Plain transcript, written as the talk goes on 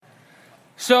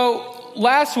So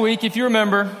last week, if you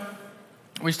remember,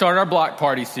 we started our block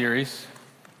party series.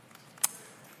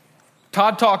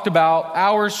 Todd talked about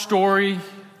our story.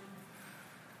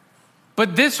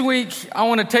 But this week, I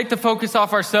want to take the focus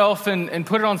off ourselves and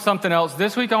put it on something else.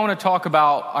 This week, I want to talk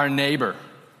about our neighbor.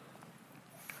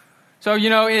 So,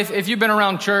 if you've been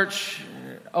around church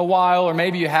a while, or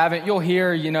maybe you haven't, you'll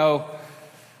hear,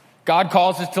 God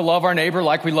calls us to love our neighbor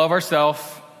like we love ourselves.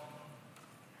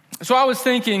 So I was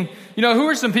thinking, who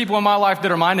are some people in my life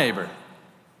that are my neighbor?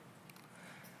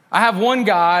 I have one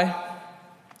guy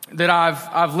that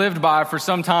I've lived by for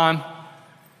some time.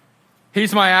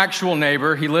 He's my actual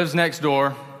neighbor. He lives next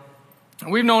door.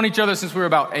 We've known each other since we were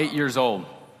about 8 years old.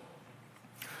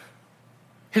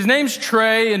 His name's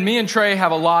Trey, and me and Trey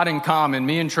have a lot in common.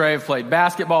 Me and Trey have played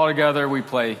basketball together. We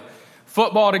play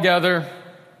football together.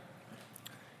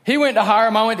 He went to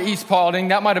Hiram. I went to East Paulding.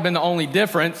 That might have been the only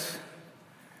difference.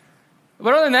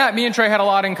 But other than that, me and Trey had a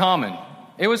lot in common.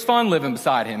 It was fun living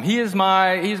beside him. He's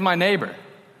my neighbor.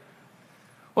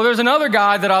 Well, there's another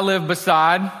guy that I live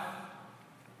beside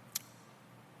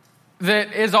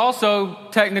that is also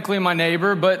technically my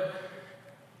neighbor, but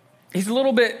he's a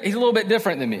little bit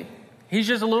different than me. He's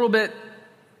just a little bit,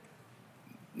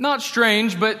 not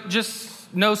strange, but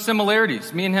just no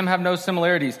similarities. Me and him have no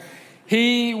similarities.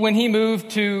 When he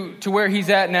moved to where he's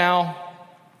at now,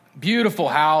 beautiful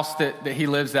house that he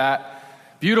lives at,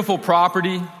 beautiful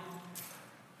property.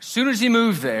 As soon as he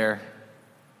moved there,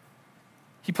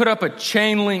 he put up a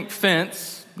chain link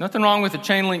fence. Nothing wrong with a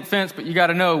chain link fence, but you got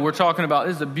to know, we're talking about,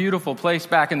 this is a beautiful place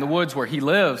back in the woods where he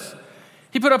lives.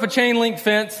 He put up a chain link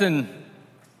fence, and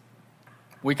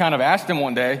we kind of asked him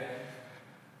one day,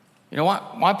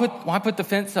 why put the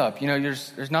fence up?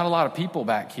 There's not a lot of people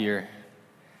back here.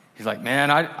 He's like,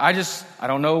 man, I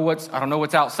don't know what's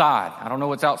outside. I don't know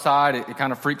what's outside. It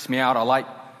kind of freaks me out. I like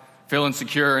feeling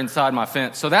secure inside my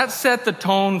fence. So that set the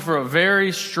tone for a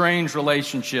very strange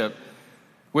relationship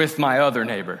with my other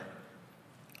neighbor.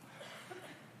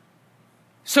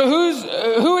 So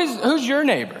who's your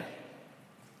neighbor?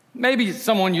 Maybe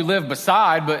someone you live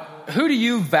beside, but who do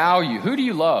you value? Who do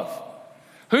you love?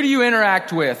 Who do you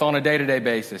interact with on a day-to-day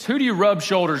basis? Who do you rub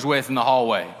shoulders with in the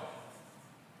hallway?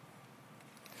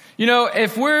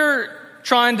 If we're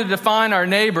trying to define our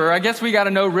neighbor, I guess we got to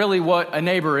know really what a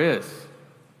neighbor is.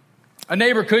 A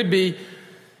neighbor could be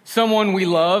someone we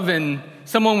love and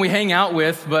someone we hang out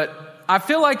with, but I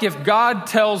feel like if God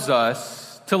tells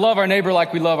us to love our neighbor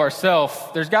like we love ourselves,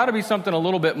 there's got to be something a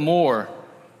little bit more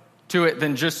to it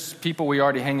than just people we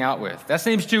already hang out with. That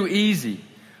seems too easy.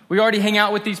 We already hang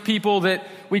out with these people that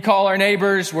we call our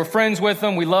neighbors. We're friends with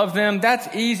them. We love them.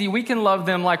 That's easy. We can love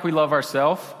them like we love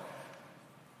ourselves.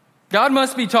 God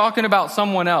must be talking about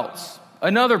someone else,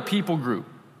 another people group.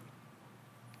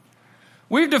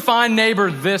 We've defined neighbor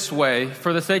this way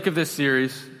for the sake of this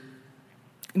series.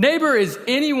 Neighbor is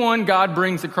anyone God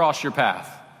brings across your path.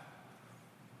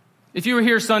 If you were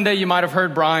here Sunday, you might have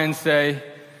heard Brian say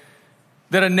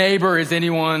that a neighbor is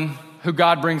anyone who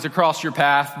God brings across your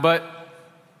path. But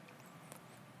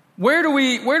where do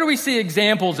we see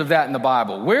examples of that in the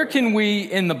Bible? Where can we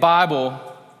in the Bible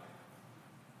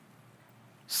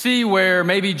see where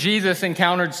maybe Jesus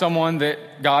encountered someone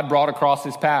that God brought across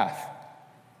his path?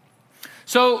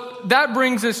 So that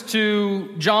brings us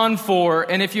to John 4.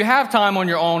 And if you have time on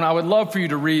your own, I would love for you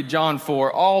to read John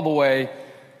 4 all the way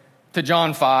to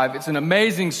John 5. It's an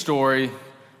amazing story.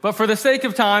 But for the sake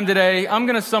of time today, I'm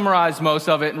going to summarize most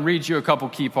of it and read you a couple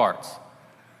key parts.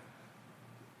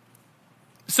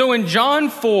 So in John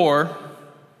 4,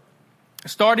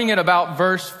 starting at about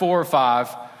verse 4 or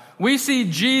 5, we see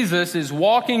Jesus is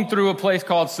walking through a place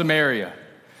called Samaria.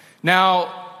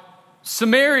 Now,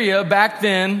 Samaria back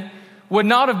then would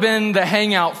not have been the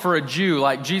hangout for a Jew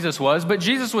like Jesus was, but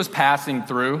Jesus was passing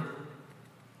through.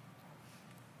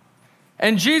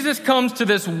 And Jesus comes to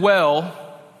this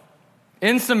well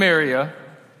in Samaria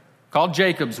called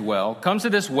Jacob's Well, comes to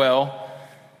this well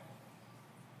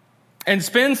and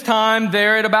spends time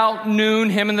there at about noon.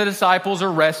 Him and the disciples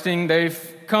are resting. They've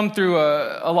come through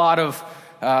a lot of,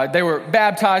 they were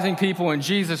baptizing people, and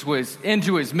Jesus was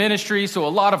into his ministry, so a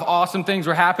lot of awesome things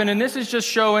were happening. And this is just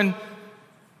showing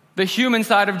the human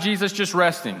side of Jesus just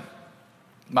resting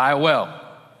by a well.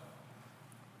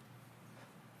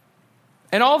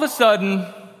 And all of a sudden,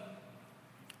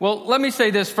 well, let me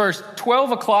say this first.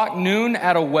 12 o'clock noon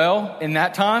at a well in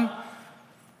that time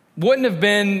wouldn't have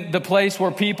been the place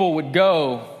where people would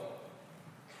go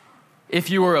if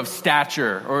you were of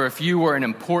stature or if you were an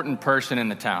important person in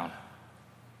the town.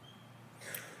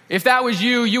 If that was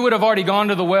you, you would have already gone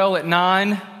to the well at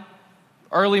 9,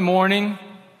 early morning.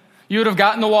 You would have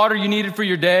gotten the water you needed for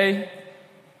your day.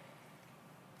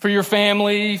 for your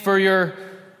family, for your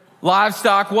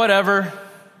livestock, whatever,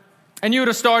 and you would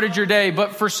have started your day.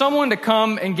 But for someone to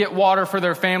come and get water for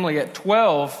their family at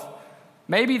 12,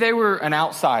 maybe they were an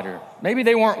outsider. Maybe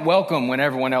they weren't welcome when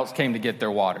everyone else came to get their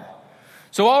water.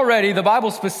 So already the Bible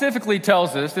specifically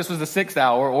tells us this was the 6th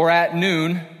hour or at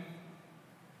noon.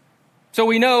 So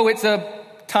we know it's a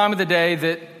time of the day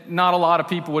that not a lot of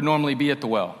people would normally be at the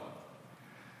well.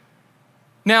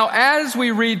 Now, as we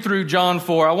read through John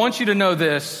 4, I want you to know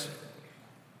this.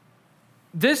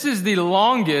 This is the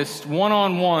longest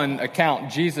one-on-one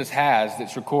account Jesus has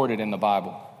that's recorded in the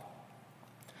Bible.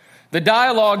 The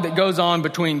dialogue that goes on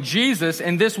between Jesus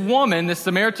and this woman, this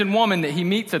Samaritan woman that he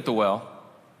meets at the well,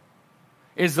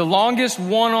 is the longest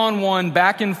one-on-one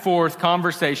back and forth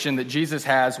conversation that Jesus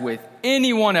has with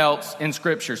anyone else in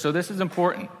Scripture. So this is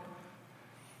important.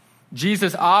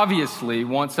 Jesus obviously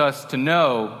wants us to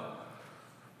know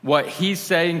what he's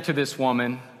saying to this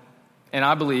woman, and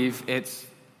I believe it's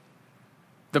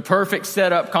the perfect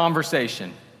setup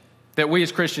conversation that we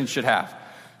as Christians should have.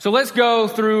 So let's go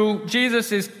through.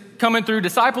 Jesus is coming through.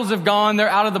 Disciples have gone. They're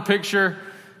out of the picture.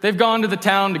 They've gone to the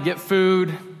town to get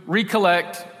food,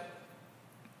 recollect.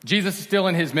 Jesus is still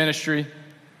in his ministry.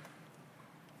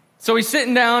 So he's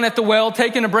sitting down at the well,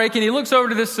 taking a break, and he looks over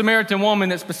to this Samaritan woman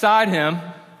that's beside him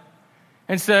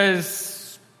and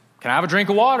says, "Can I have a drink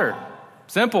of water?"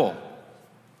 Simple.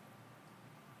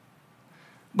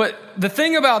 But the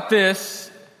thing about this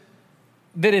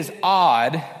that is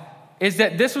odd is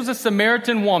that this was a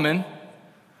Samaritan woman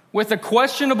with a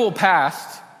questionable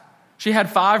past. She had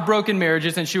 5 broken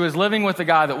marriages, and she was living with a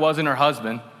guy that wasn't her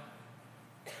husband.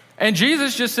 And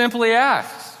Jesus just simply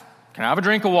asks, "Can I have a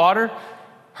drink of water?"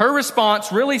 Her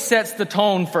response really sets the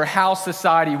tone for how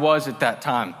society was at that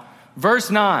time.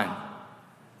 Verse 9.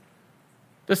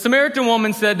 The Samaritan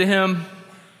woman said to him,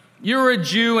 "You're a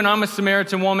Jew and I'm a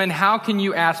Samaritan woman. How can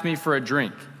you ask me for a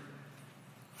drink?"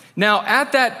 Now,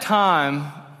 at that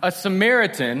time, a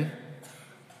Samaritan,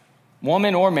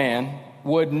 woman or man,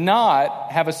 would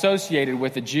not have associated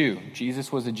with a Jew.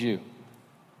 Jesus was a Jew.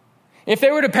 If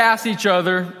they were to pass each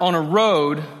other on a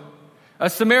road, a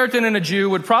Samaritan and a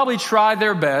Jew would probably try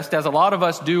their best, as a lot of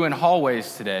us do in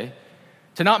hallways today,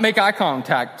 to not make eye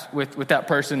contact with that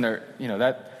person. They're,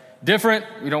 that different.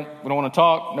 We don't want to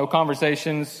talk, no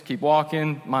conversations, keep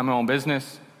walking, mind my own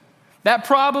business. That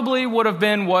probably would have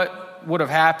been what would have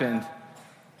happened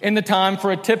in the time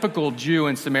for a typical Jew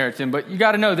and Samaritan. But you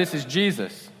got to know, this is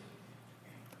Jesus.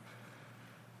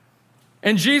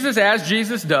 And Jesus, as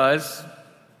Jesus does,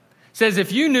 says,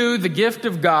 if you knew the gift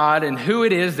of God and who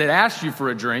it is that asked you for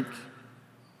a drink,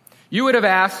 you would have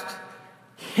asked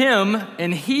him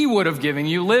and he would have given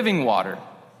you living water.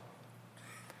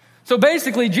 So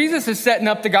basically, Jesus is setting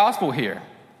up the gospel here.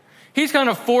 He's kind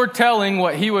of foretelling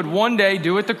what he would one day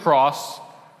do at the cross.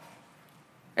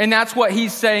 And that's what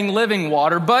he's saying, living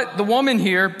water. But the woman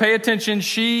here, pay attention,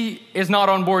 she is not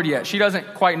on board yet. She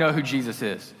doesn't quite know who Jesus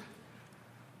is.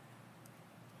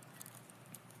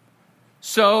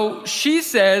 So she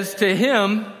says to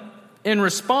him in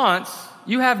response,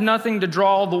 "You have nothing to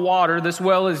draw the water. This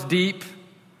well is deep.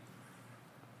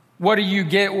 What do you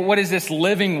get? What is this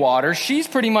living water?" She's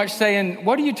pretty much saying,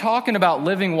 "What are you talking about,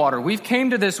 living water? We've came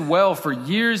to this well for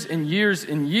years and years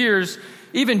and years.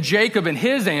 Even Jacob and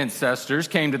his ancestors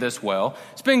came to this well.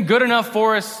 It's been good enough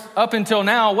for us up until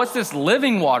now. What's this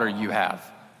living water you have?"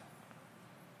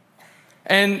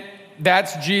 And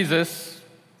that's Jesus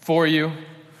for you.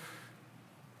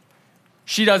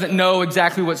 She doesn't know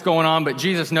exactly what's going on, but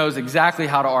Jesus knows exactly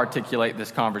how to articulate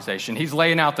this conversation. He's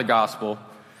laying out the gospel.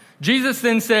 Jesus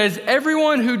then says,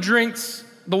 "Everyone who drinks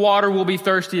the water will be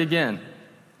thirsty again.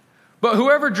 But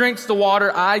whoever drinks the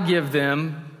water I give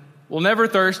them will never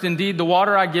thirst. Indeed, the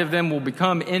water I give them will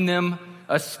become in them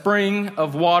a spring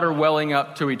of water welling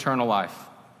up to eternal life."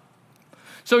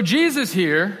 So Jesus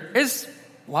here is,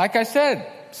 like I said,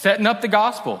 setting up the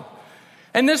gospel.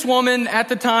 And this woman at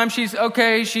the time, she's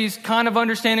kind of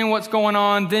understanding what's going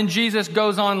on. Then Jesus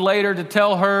goes on later to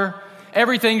tell her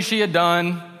everything she had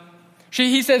done.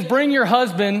 He says, "Bring your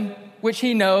husband," which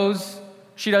he knows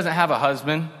she doesn't have a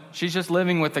husband. She's just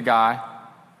living with the guy.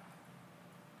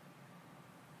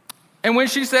 And when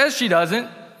she says she doesn't,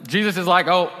 Jesus is like,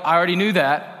 "Oh, I already knew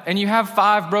that. And you have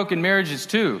 5 broken marriages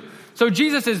too." So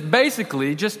Jesus is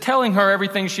basically just telling her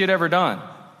everything she had ever done.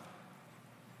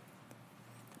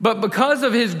 But because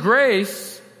of his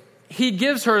grace, he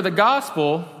gives her the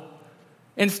gospel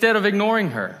instead of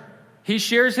ignoring her. He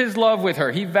shares his love with her.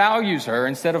 He values her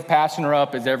instead of passing her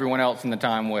up as everyone else in the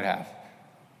time would have.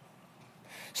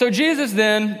 So Jesus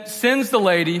then sends the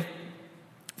lady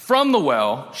from the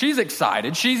well. She's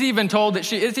excited. It's even told that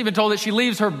she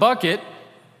leaves her bucket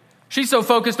She's so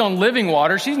focused on living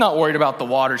water, she's not worried about the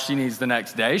water she needs the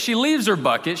next day. She leaves her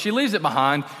bucket, she leaves it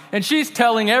behind, and she's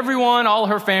telling everyone, all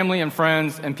her family and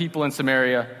friends and people in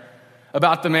Samaria,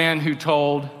 about the man who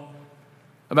told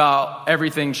about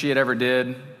everything she had ever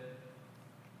did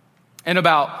and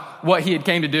about what he had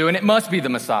came to do, and it must be the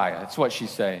Messiah. That's what she's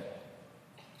saying.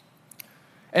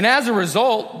 And as a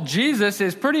result, Jesus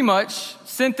has pretty much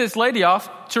sent this lady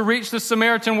off to reach the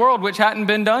Samaritan world, which hadn't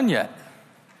been done yet.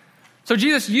 So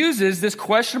Jesus uses this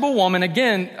questionable woman,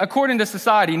 again, according to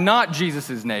society, not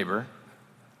Jesus' neighbor,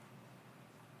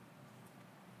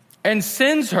 and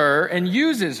sends her and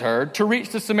uses her to reach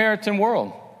the Samaritan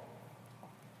world.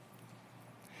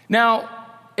 Now,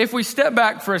 if we step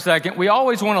back for a second, we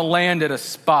always want to land at a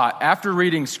spot after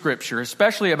reading Scripture,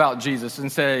 especially about Jesus,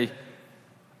 and say,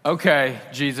 okay,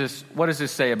 Jesus, what does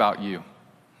this say about you?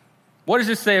 What does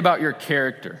this say about your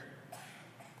character?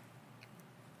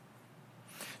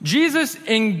 Jesus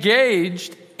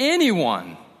engaged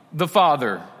anyone the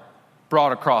Father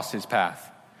brought across his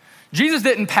path. Jesus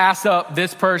didn't pass up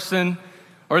this person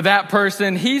or that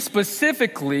person. He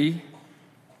specifically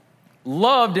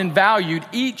loved and valued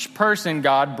each person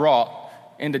God brought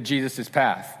into Jesus'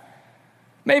 path.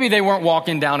 Maybe they weren't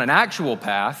walking down an actual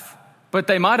path, but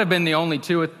they might have been the only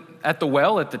two at the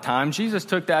well at the time. Jesus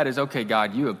took that as, okay,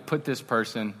 God, you have put this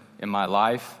person in my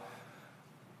life.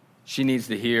 She needs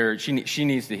to hear, she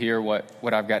needs to hear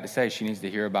what I've got to say. She needs to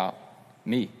hear about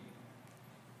me.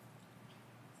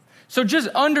 So just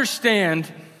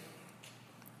understand,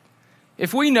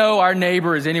 if we know our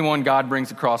neighbor is anyone God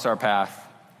brings across our path,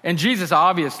 and Jesus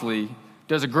obviously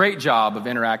does a great job of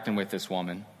interacting with this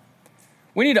woman,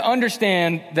 we need to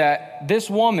understand that this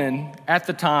woman at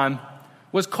the time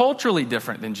was culturally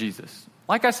different than Jesus.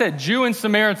 Like I said, Jew and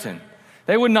Samaritan,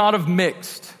 they would not have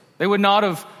mixed. They would not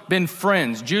have been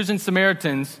friends. Jews and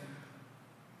Samaritans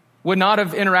would not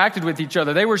have interacted with each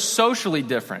other. They were socially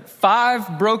different.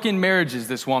 5 broken marriages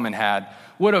this woman had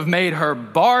would have made her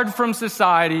barred from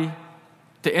society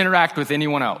to interact with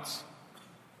anyone else.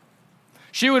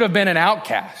 She would have been an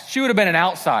outcast. She would have been an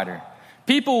outsider.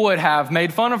 People would have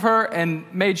made fun of her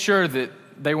and made sure that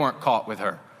they weren't caught with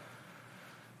her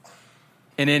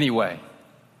in any way.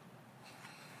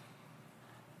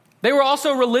 They were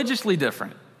also religiously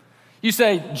different. You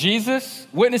say, Jesus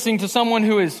witnessing to someone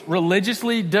who is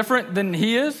religiously different than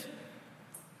he is?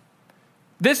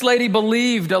 This lady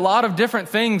believed a lot of different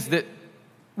things that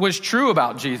was true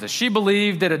about Jesus. She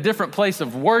believed at a different place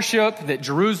of worship, that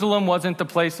Jerusalem wasn't the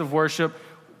place of worship.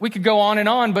 We could go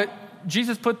on, but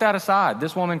Jesus put that aside.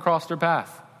 This woman crossed her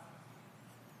path.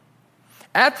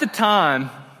 At the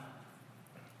time,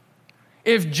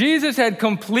 if Jesus had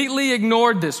completely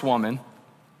ignored this woman,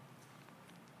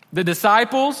 the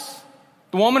disciples,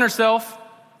 the woman herself,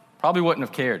 probably wouldn't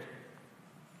have cared.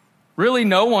 Really,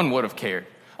 no one would have cared.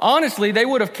 Honestly, they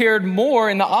would have cared more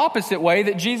in the opposite way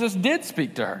that Jesus did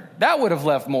speak to her. That would have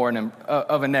left more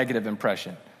of a negative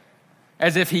impression,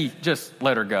 as if he just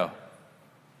let her go.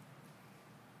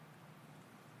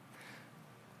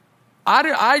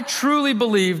 I truly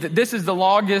believe that this is the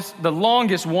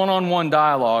longest one-on-one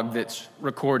dialogue that's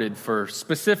recorded for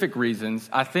specific reasons.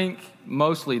 I think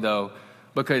mostly, though,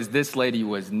 because this lady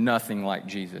was nothing like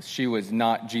Jesus. She was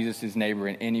not Jesus' neighbor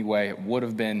in any way. It would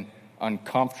have been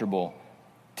uncomfortable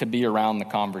to be around the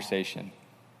conversation.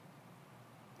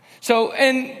 So,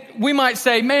 and we might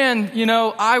say, man,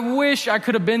 I wish I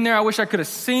could have been there. I wish I could have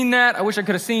seen that. I wish I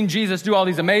could have seen Jesus do all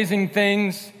these amazing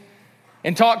things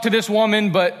and talk to this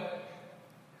woman, but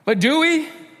do we?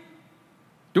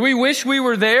 Do we wish we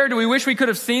were there? Do we wish we could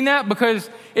have seen that? Because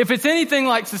if it's anything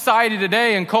like society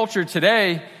today and culture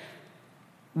today,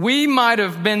 we might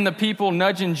have been the people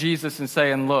nudging Jesus and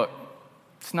saying, look,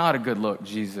 it's not a good look,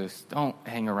 Jesus. Don't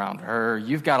hang around her.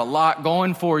 You've got a lot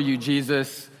going for you,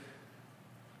 Jesus.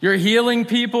 You're healing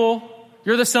people.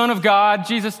 You're the Son of God.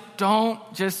 Jesus,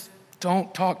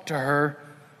 don't talk to her.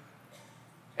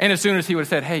 And as soon as he would have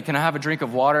said, hey, can I have a drink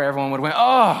of water? Everyone would have went,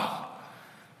 oh,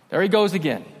 there he goes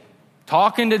again.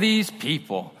 Talking to these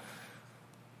people.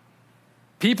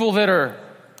 People that are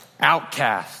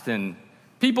outcast and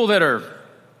people that are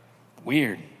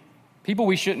weird. People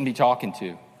we shouldn't be talking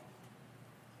to.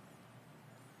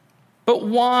 But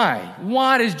why?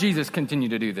 Why does Jesus continue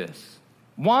to do this?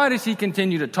 Why does he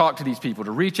continue to talk to these people,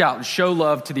 to reach out and show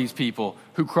love to these people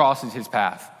who crosses his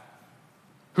path,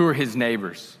 who are his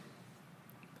neighbors?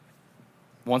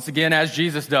 Once again, as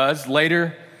Jesus does,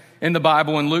 later in the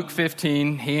Bible in Luke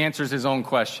 15, he answers his own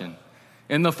question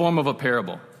in the form of a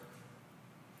parable.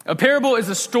 A parable is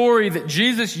a story that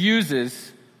Jesus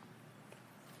uses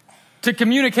to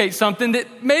communicate something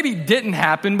that maybe didn't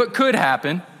happen but could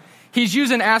happen. He's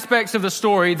using aspects of the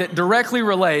story that directly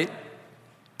relate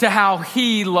to how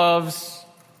he loves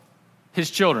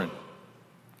his children,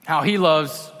 how he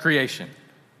loves creation.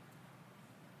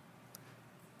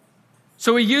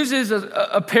 So he uses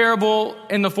a parable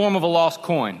in the form of a lost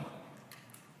coin.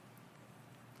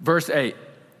 Verse 8.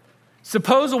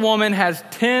 Suppose a woman has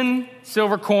 10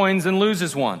 silver coins and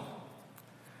loses one.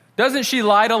 Doesn't she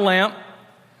light a lamp,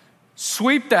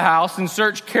 sweep the house, and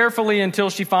search carefully until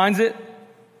she finds it?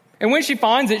 And when she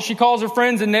finds it, she calls her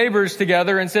friends and neighbors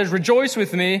together and says, "Rejoice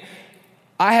with me.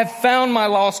 I have found my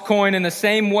lost coin." In the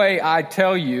same way, I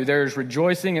tell you, there is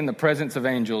rejoicing in the presence of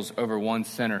angels over one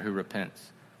sinner who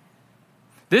repents.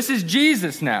 This is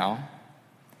Jesus now,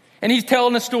 and he's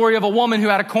telling the story of a woman who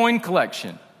had a coin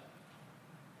collection.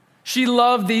 She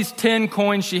loved these 10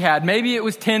 coins she had. Maybe it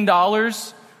was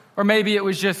 $10, or maybe it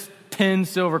was just 10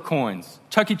 silver coins,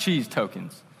 Chuck E. Cheese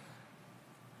tokens.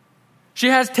 She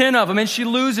has 10 of them, and she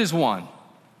loses one.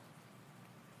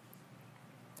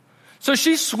 So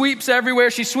she sweeps everywhere.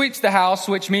 She sweeps the house,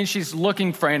 which means she's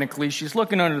looking frantically. She's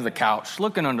looking under the couch,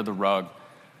 looking under the rug,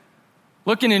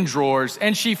 looking in drawers,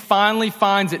 and she finally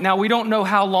finds it. Now, we don't know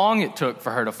how long it took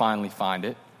for her to finally find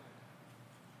it.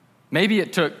 Maybe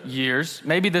it took years.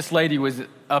 Maybe this lady was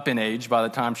up in age by the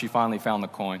time she finally found the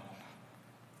coin.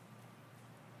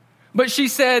 But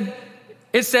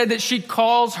it said that she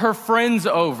calls her friends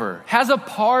over, has a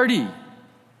party,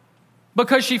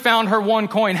 because she found her one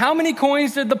coin. How many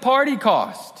coins did the party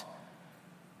cost?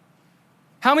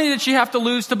 How many did she have to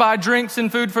lose to buy drinks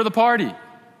and food for the party?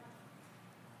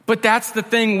 But that's the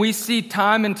thing, we see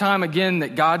time and time again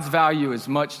that God's value is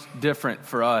much different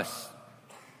for us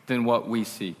than what we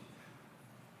see.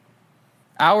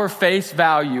 Our face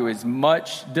value is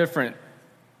much different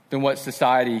than what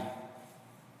society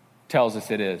tells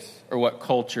us it is, or what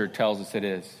culture tells us it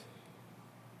is.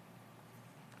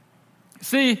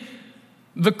 See,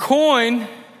 the coin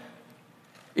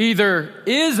either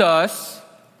is us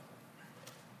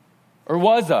or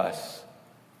was us.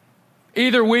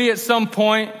 Either we at some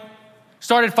point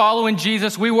started following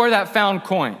Jesus, we were that found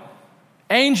coin.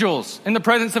 Angels in the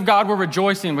presence of God were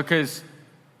rejoicing because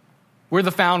we're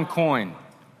the found coin.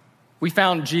 We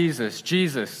found Jesus.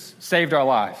 Jesus saved our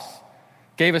lives,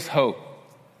 gave us hope.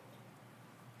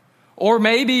 Or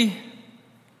maybe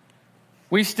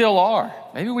we still are.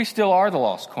 Maybe we still are the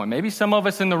lost coin. Maybe some of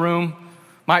us in the room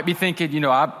might be thinking,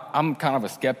 I'm kind of a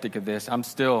skeptic of this. I'm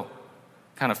still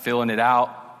kind of feeling it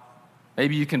out.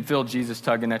 Maybe you can feel Jesus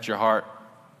tugging at your heart.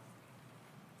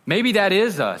 Maybe that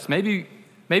is us.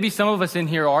 Maybe some of us in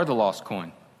here are the lost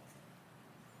coin.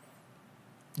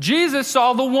 Jesus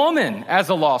saw the woman as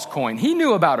a lost coin. He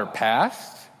knew about her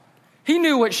past. He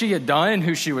knew what she had done and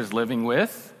who she was living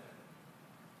with.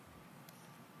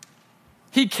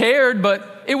 He cared,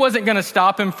 but it wasn't going to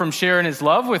stop him from sharing his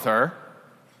love with her.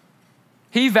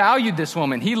 He valued this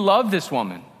woman. He loved this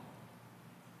woman.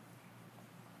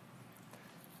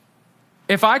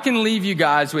 If I can leave you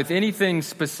guys with anything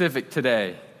specific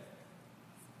today,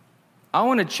 I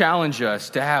want to challenge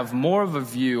us to have more of a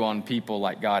view on people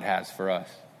like God has for us.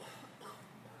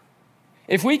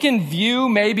 If we can view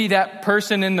maybe that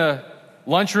person in the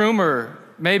lunchroom or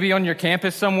maybe on your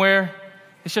campus somewhere,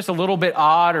 it's just a little bit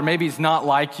odd, or maybe he's not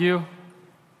like you.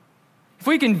 If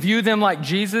we can view them like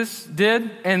Jesus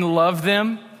did and love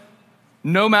them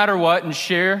no matter what and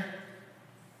share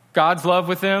God's love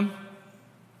with them,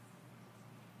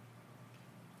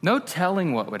 no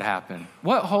telling what would happen.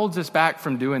 What holds us back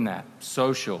from doing that?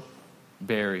 Social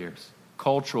barriers,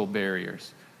 cultural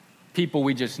barriers, people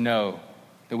we just know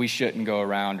that we shouldn't go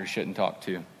around or shouldn't talk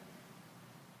to.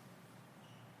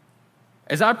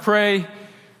 As I pray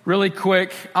really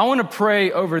quick, I want to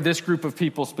pray over this group of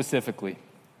people specifically.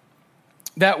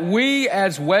 That we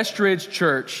as Westridge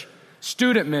Church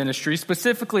student ministry,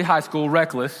 specifically high school,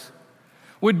 Reckless,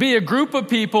 would be a group of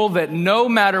people that no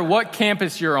matter what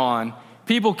campus you're on,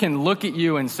 people can look at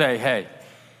you and say, hey,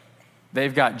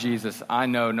 they've got Jesus. I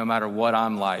know no matter what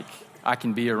I'm like, I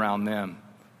can be around them.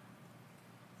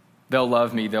 They'll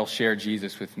love me. They'll share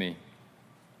Jesus with me.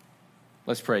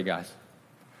 Let's pray, guys.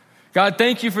 God,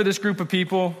 thank you for this group of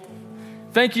people.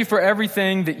 Thank you for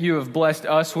everything that you have blessed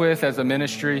us with as a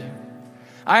ministry.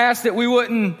 I ask that we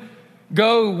wouldn't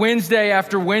go Wednesday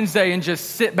after Wednesday and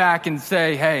just sit back and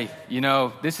say, hey,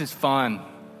 this is fun.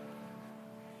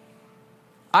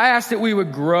 I ask that we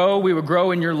would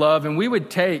grow in your love, and we would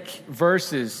take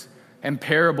verses and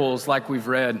parables like we've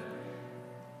read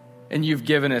and you've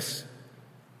given us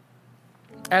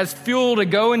as fuel to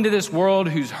go into this world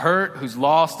who's hurt, who's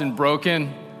lost and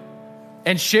broken,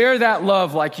 and share that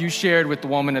love like you shared with the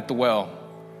woman at the well.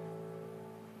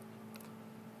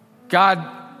 God,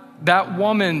 that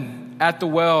woman at the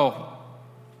well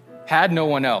had no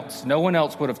one else. No one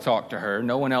else would have talked to her.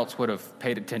 No one else would have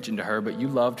paid attention to her, but you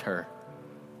loved her.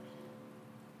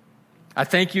 I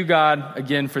thank you, God,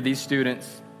 again for these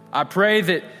students. I pray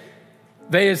that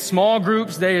they as small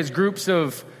groups, they as groups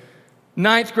of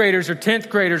 9th graders or 10th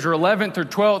graders or 11th or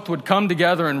 12th would come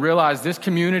together and realize this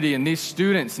community and these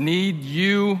students need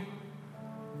you.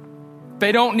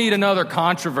 They don't need another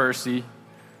controversy.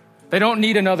 They don't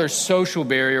need another social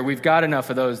barrier. We've got enough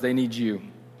of those. They need you.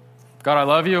 God, I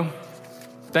love you.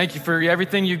 Thank you for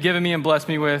everything you've given me and blessed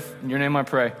me with. In your name I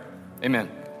pray.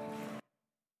 Amen.